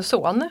 du har ju en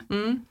son.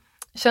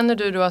 Känner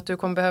du då att du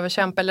kommer behöva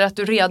kämpa eller att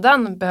du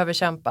redan behöver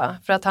kämpa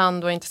för att han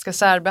då inte ska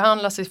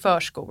särbehandlas i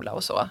förskola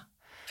och så?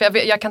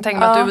 För jag kan tänka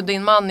mig att du och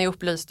din man är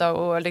upplysta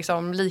och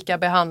liksom lika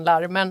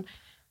behandlar, men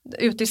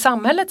ute i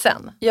samhället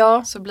sen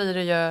så blir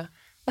det ju...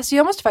 Alltså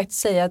jag måste faktiskt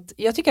säga att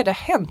jag tycker att det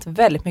har hänt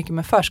väldigt mycket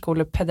med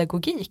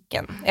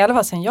förskolepedagogiken. I alla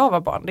fall sedan jag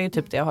var barn, det är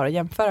typ det jag har att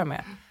jämföra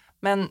med.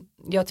 Men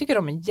jag tycker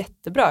de är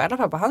jättebra, i alla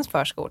fall på hans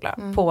förskola,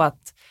 på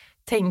att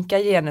tänka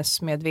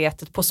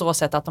genusmedvetet på så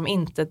sätt att de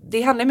inte,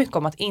 det handlar mycket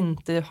om att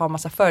inte ha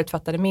massa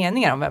förutfattade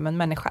meningar om vem en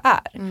människa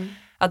är.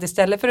 Att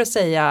istället för att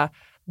säga,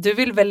 du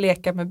vill väl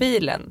leka med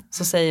bilen,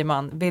 så säger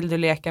man, vill du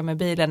leka med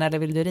bilen eller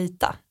vill du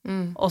rita?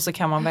 Och så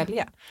kan man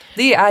välja.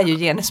 Det är ju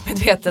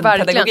genusmedveten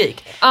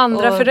pedagogik.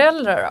 Andra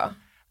föräldrar då?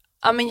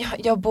 Ja, men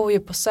jag bor ju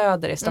på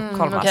Söder i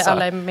Stockholm. Okej,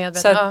 alla är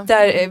medvetna. Så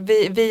där,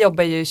 vi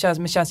jobbar ju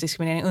med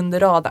könsdiskriminering under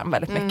radarn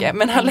väldigt mycket.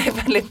 Men alla är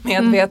väldigt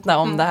medvetna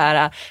om det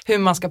här, hur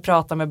man ska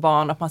prata med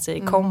barn, att man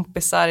säger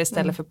kompisar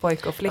istället för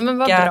pojke och flicka. Men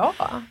vad bra.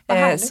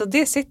 Så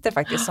det sitter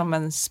faktiskt som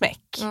en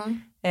smäck.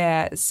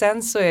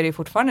 Sen så är det ju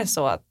fortfarande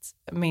så att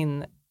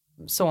min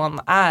son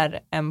är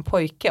en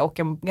pojke och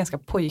en ganska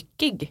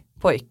pojkig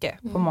pojke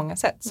på många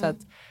sätt. Så att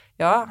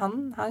ja,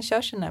 han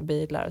kör sina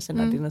bilar och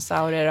sina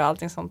dinosaurier och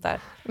allting sånt där.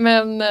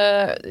 Men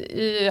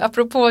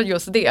apropå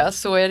just det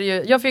så är det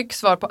ju, jag fick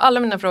svar på alla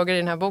mina frågor i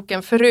den här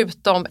boken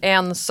förutom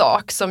en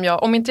sak som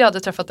jag, om inte jag hade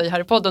träffat dig här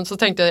i podden så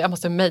tänkte jag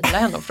måste mejla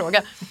henne och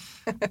fråga.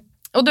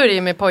 Och då är det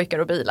ju med pojkar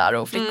och bilar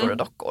och flickor och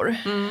dockor.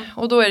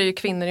 Och då är det ju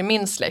kvinnor i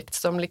min släkt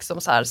som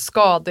liksom så här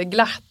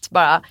skadeglatt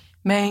bara,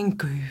 men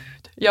gud.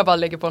 Jag bara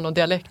lägger på någon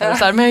dialekt och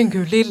så här, men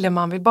gud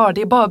lilleman, det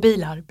är bara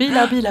bilar.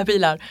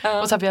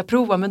 Och så här, vi har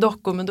provat med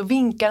dockor, men då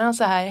vinkar han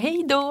så här,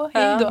 hej då.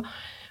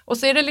 Och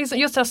så är det liksom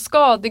just så här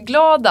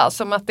skadeglada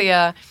som att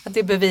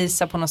det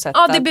bevisar på något sätt.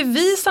 Ja, det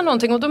bevisar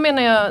någonting och då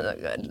menar jag,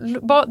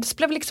 det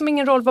spelar liksom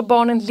ingen roll vad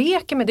barnen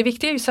leker med. Det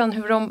viktiga är ju sen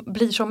hur de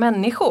blir som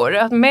människor.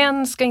 Att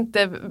män ska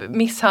inte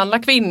misshandla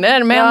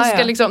kvinnor, män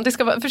ska liksom, det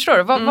ska vara, förstår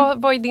du?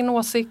 Vad är din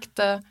åsikt?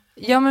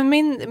 Ja, men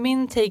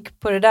min take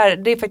på det där,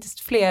 det är faktiskt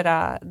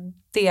flera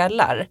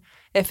delar.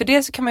 För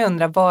det så kan man ju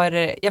undra,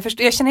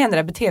 jag känner igen det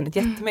där beteendet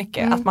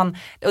jättemycket. Att man,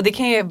 och det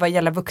kan ju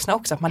gälla vuxna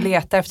också, att man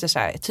letar efter så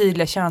här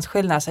tydliga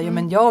könsskillnader. Så här,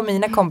 men jag och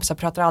mina kompisar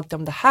pratar alltid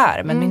om det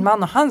här, men min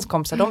man och hans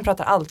kompisar, de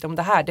pratar alltid om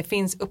det här. Det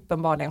finns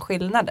uppenbarligen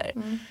skillnader.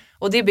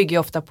 Och det bygger ju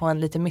ofta på en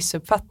liten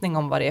missuppfattning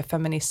om vad det är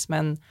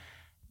feminismen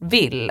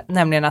vill.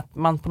 Nämligen att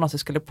man på något sätt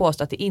skulle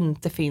påstå att det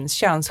inte finns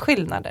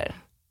könsskillnader.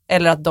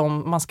 Eller att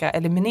man ska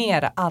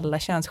eliminera alla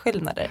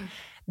könsskillnader.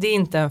 Det är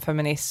inte en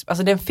feminism,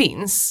 alltså den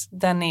finns,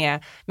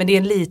 men det är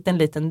en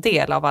liten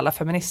del av alla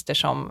feminister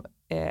som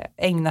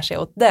ägnar sig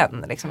åt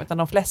den. Liksom. Utan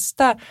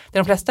det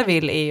de flesta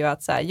vill är ju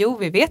att så här, jo,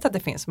 vi vet att det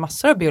finns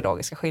massor av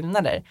biologiska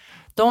skillnader.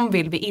 De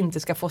vill vi inte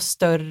ska få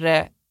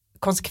större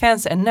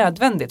konsekvenser än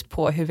nödvändigt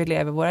på hur vi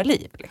lever våra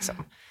liv. Liksom.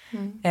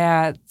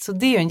 Så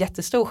det är ju en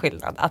jättestor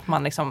skillnad. Att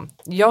man liksom,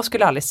 jag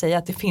skulle aldrig säga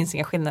att det finns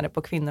inga skillnader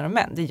på kvinnor och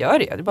män. Det gör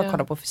det ju, det är bara att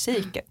kolla på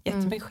fysiken.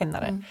 Jättemycket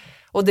skillnader.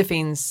 Och det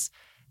finns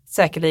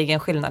säkerligen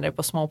skillnader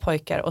på små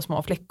pojkar och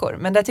små flickor.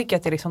 Men där tycker jag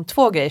att det är liksom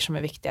två grejer som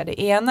är viktiga.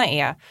 Det ena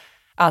är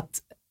att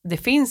det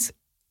finns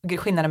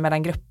skillnader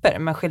mellan grupper,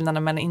 men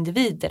skillnader mellan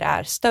individer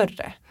är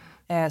större.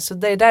 Så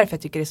det är därför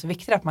jag tycker det är så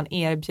viktigt att man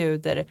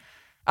erbjuder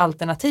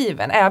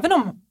alternativen. Även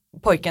om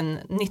pojken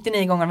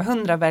 99 gånger av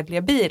 100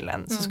 väljer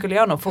bilen, så skulle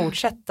jag nog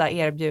fortsätta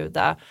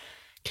erbjuda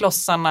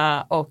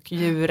klossarna och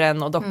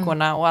djuren och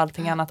dockorna och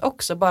allting annat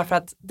också. Bara för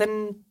att den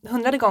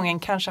 100:e gången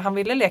kanske han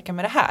ville leka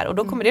med det här, och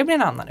då kommer det bli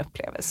en annan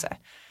upplevelse.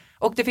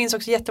 Och det finns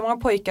också jättemånga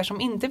pojkar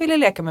som inte ville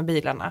leka med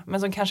bilarna, men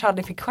som kanske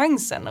aldrig fick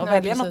chansen att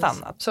välja något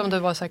annat. Som det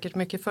var säkert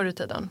mycket förr i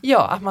tiden.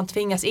 Ja, att man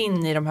tvingas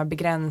in i de här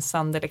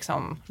begränsande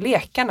liksom,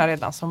 lekarna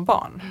redan som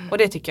barn. Och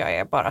det tycker jag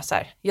är bara så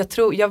här,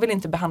 jag vill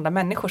inte behandla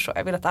människor så.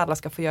 Jag vill att alla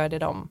ska få göra det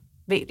de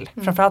vill.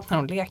 Framförallt när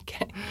de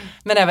leker.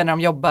 Men även när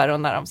de jobbar och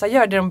när de så här,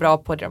 gör det de bra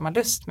på, det de har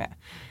lust med.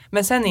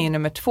 Men sen är ju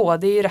nummer 2,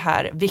 det är ju det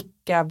här,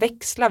 vilka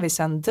växlar vi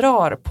sen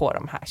drar på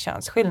de här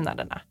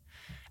könsskillnaderna.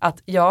 Att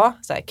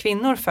så här,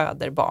 kvinnor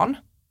föder barn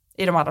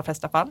i de allra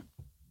flesta fall.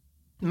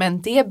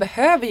 Men det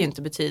behöver ju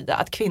inte betyda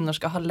att kvinnor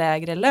ska ha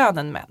lägre lön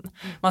än män.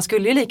 Man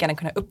skulle ju lika gärna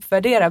kunna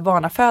uppvärdera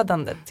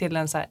barnafödandet till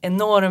en så här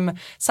enorm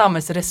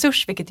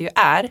samhällsresurs, vilket det ju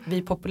är.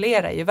 Vi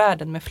populerar ju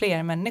världen med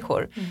fler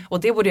människor. Och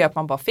det borde ju att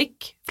man bara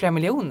fick flera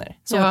miljoner.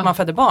 Som att man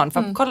födde barn.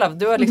 För kolla,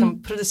 du har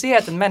liksom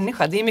producerat en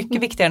människa. Det är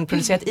mycket viktigare än att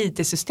producera ett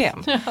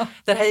IT-system.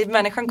 Den här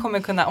människan kommer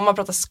kunna, om man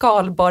pratar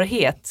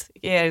skalbarhet,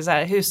 är så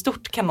här, hur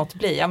stort kan något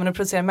bli? Ja, men att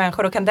producera en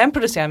människa, då kan den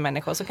producera en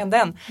människa. Och så kan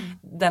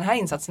den här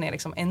insatsen är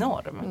liksom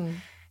enorm.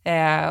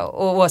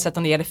 Och oavsett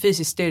om det gäller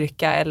fysisk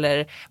styrka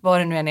eller vad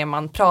det nu än är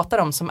man pratar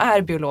om som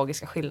är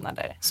biologiska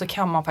skillnader, så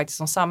kan man faktiskt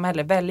som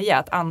samhälle välja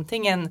att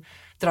antingen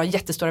dra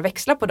jättestora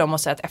växlar på dem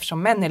och säga att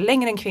eftersom män är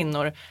längre än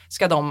kvinnor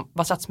ska de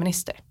vara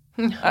statsminister.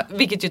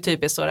 Vilket ju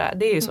typ är så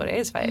det är ju så det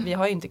är i Sverige. Vi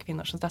har ju inte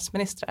kvinnor som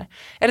statsministrar.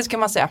 Eller så kan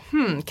man säga,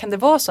 kan det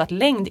vara så att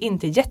längd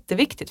inte är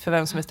jätteviktigt för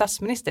vem som är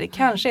statsminister? Det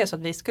kanske är så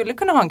att vi skulle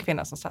kunna ha en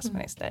kvinna som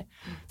statsminister.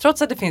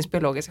 Trots att det finns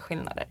biologiska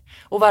skillnader.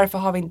 Och varför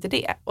har vi inte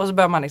det? Och så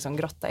börjar man liksom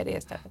grotta i det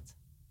istället.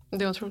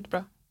 Det är otroligt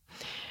bra.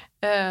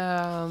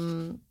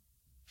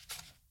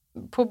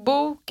 På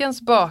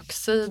bokens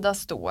baksida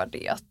står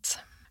det: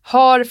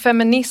 har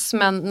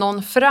feminismen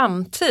någon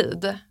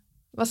framtid?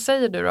 Vad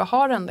säger du då?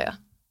 Har den det?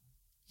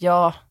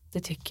 Ja, det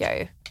tycker jag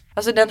ju.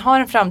 Alltså den har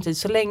en framtid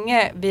så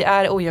länge vi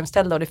är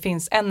ojämställda och det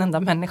finns en enda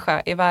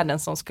människa i världen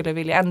som skulle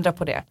vilja ändra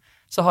på det,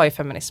 så har ju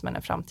feminismen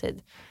en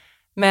framtid.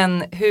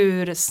 Men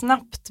hur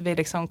snabbt vi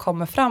liksom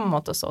kommer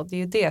framåt och så, det är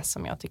ju det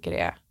som jag tycker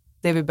är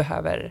det vi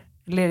behöver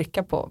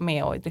lirka på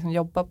med och liksom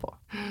jobba på.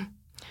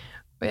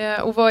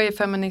 Och vad är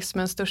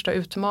feminismens största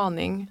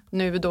utmaning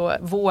nu då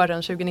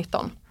våren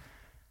 2019?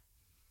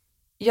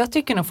 Jag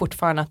tycker nog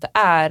fortfarande att det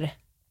är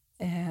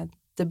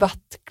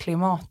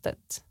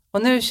debattklimatet.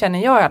 Och nu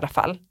känner jag i alla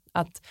fall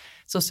att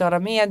sociala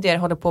medier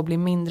håller på att bli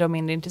mindre och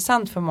mindre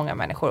intressant för många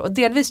människor. Och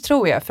delvis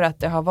tror jag för att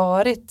det har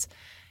varit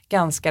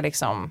ganska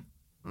liksom,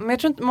 men jag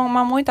tror inte,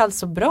 man mår inte alls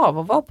så bra av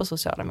att vara på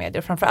sociala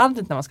medier. Framförallt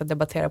inte när man ska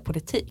debattera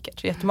politik. Jag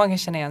tror jättemånga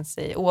känner igen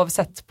sig,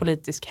 oavsett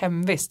politisk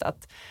hemvist,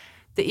 att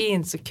det är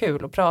inte så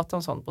kul att prata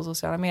om sånt på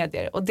sociala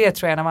medier. Och det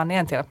tror jag är en av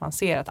anledningarna till att man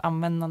ser att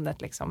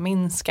användandet liksom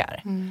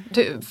minskar.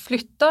 Du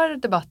flyttar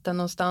debatten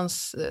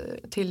någonstans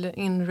till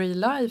in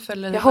real life?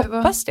 Eller? Jag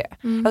hoppas det.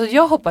 Alltså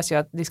jag hoppas ju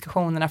att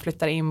diskussionerna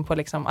flyttar in på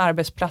liksom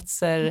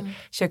arbetsplatser,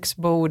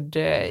 köksbord,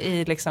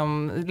 i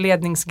liksom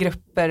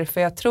ledningsgrupper.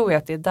 För jag tror ju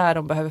att det är där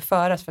de behöver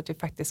föras för att vi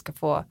faktiskt ska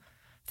få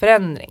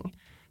förändring.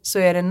 Så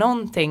är det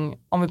någonting,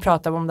 om vi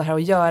pratar om det här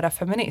att göra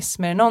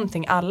feminism, är det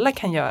någonting alla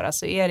kan göra,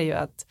 så är det ju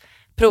att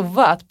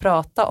prova att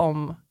prata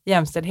om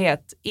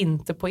jämställdhet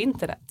inte på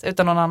internet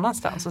utan någon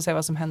annanstans och se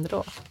vad som händer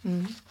då.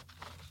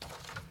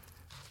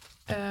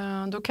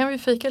 Då kan vi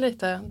fika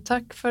lite.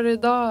 Tack för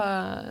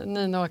idag,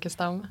 Nina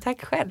Åkestam.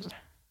 Tack själv.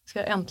 Ska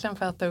jag äntligen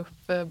få äta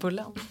upp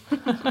bullen.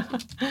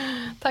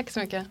 Tack så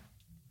mycket.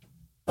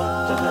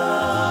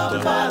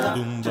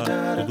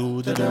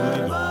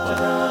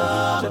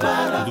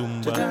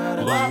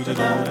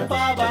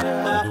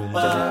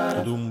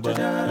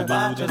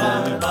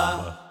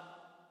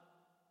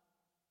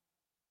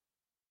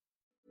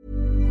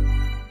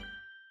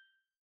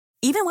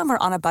 Even when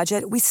we're on a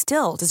budget, we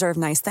still deserve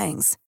nice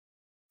things.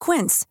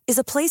 Quince is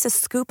a place to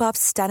scoop up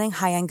stunning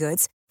high-end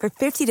goods for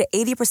 50 to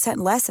 80%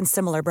 less than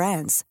similar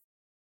brands.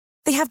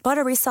 They have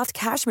buttery soft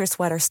cashmere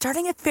sweaters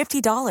starting at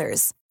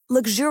 $50,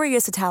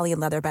 luxurious Italian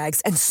leather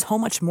bags, and so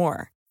much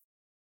more.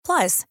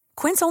 Plus,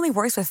 Quince only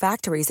works with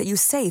factories that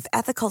use safe,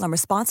 ethical, and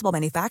responsible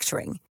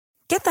manufacturing.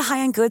 Get the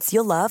high-end goods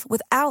you'll love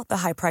without the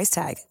high price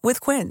tag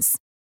with Quince.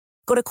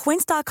 Go to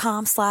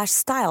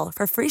quince.com/style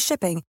for free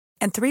shipping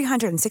and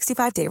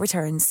 365-day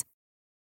returns.